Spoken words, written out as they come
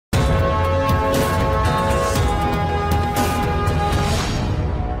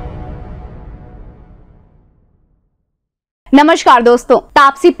नमस्कार दोस्तों,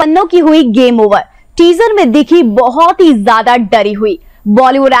 तापसी पन्नू की हुई गेम ओवर टीजर में दिखी बहुत ही ज्यादा डरी हुई।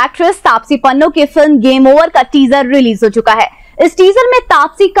 बॉलीवुड एक्ट्रेस तापसी पन्नू की फिल्म गेम ओवर का टीजर रिलीज हो चुका है। इस टीजर में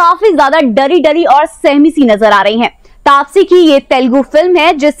तापसी काफी ज्यादा डरी डरी और सहमी सी नजर आ रही हैं। तापसी की ये तेलुगु फिल्म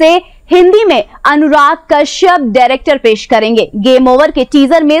है जिसे हिंदी में अनुराग कश्यप डायरेक्टर पेश करेंगे। गेम ओवर के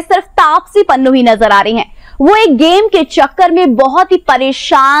टीजर में सिर्फ तापसी पन्नू ही नजर आ रही हैं। वो एक गेम के चक्कर में बहुत ही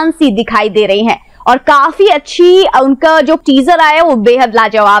परेशान सी दिखाई दे रही हैं और काफी अच्छी उनका जो टीजर आया वो बेहद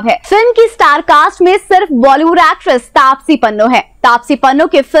लाजवाब है। फिल्म की स्टार कास्ट में सिर्फ बॉलीवुड एक्ट्रेस तापसी पन्नू है। तापसी पन्नू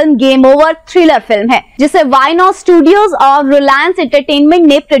की film game over thriller film है जिसे वाइनॉट स्टूडियोज और रिलायंस एंटरटेनमेंट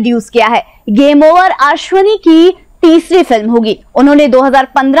ने प्रोड्यूस किया है। गेम ओवर अश्विनी की तीसरी फिल्म होगी। उन्होंने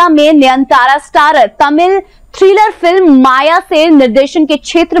 2015 में Nayantara starrer Tamil thriller film माया से निर्देशन के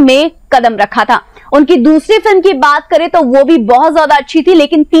क्षेत्र में कदम रखा था। उनकी दूसरी फिल्म की बात करें तो वो भी बहुत ज्यादा अच्छी थी,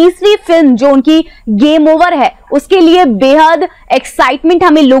 लेकिन तीसरी फिल्म जो उनकी गेम ओवर है उसके लिए बेहद एक्साइटमेंट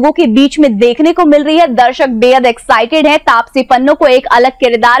हमें लोगों के बीच में देखने को मिल रही है। दर्शक बेहद एक्साइटेड है तापसी पन्नू को एक अलग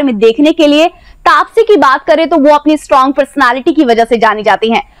किरदार में देखने के लिए। तापसी की बात करें तो वो अपनी स्ट्रॉन्ग पर्सनालिटी की वजह से जानी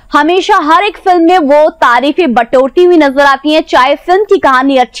जाती हैं। हमेशा हर एक फिल्म में वो तारीफें बटोरती हुई नजर आती हैं, चाहे फिल्म की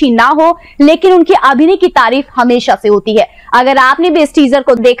कहानी अच्छी ना हो, लेकिन उनके अभिनय की तारीफ हमेशा से होती है। अगर आपने भी इस टीजर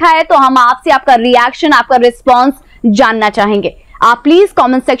को देखा है तो हम आपसे आपका रिएक्शन, आपका रिस्पॉन्स जानना चाहेंगे। आप प्लीज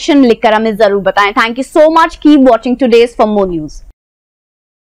कमेंट सेक्शन लिखकर हमें जरूर बताएं। Thank you so much. Keep watching today's for more news.